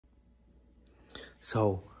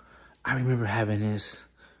So I remember having this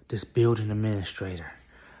building administrator.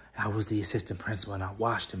 I was the assistant principal, and I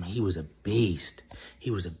watched him. He was a beast.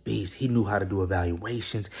 He was a beast. He knew how to do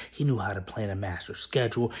evaluations. He knew how to plan a master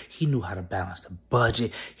schedule. He knew how to balance the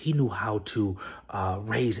budget. He knew how to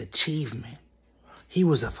raise achievement. He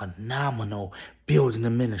was a phenomenal building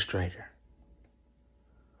administrator.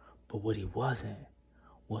 But what he wasn't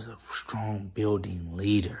was a strong building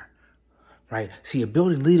leader, right? See, a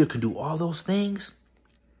building leader can do all those things,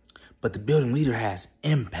 but the building leader has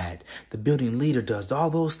impact. The building leader does all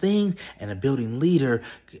those things, and the building leader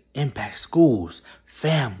impacts schools,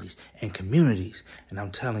 families, and communities. And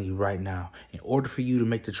I'm telling you right now, in order for you to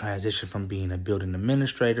make the transition from being a building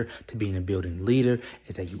administrator to being a building leader,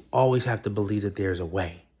 is that you always have to believe that there's a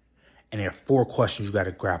way. And there are 4 questions you got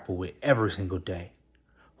to grapple with every single day.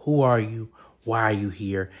 Who are you? Why are you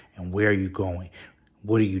here? And where are you going?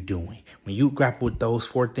 What are you doing? When you grapple with those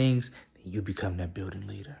 4 things, then you become that building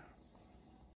leader.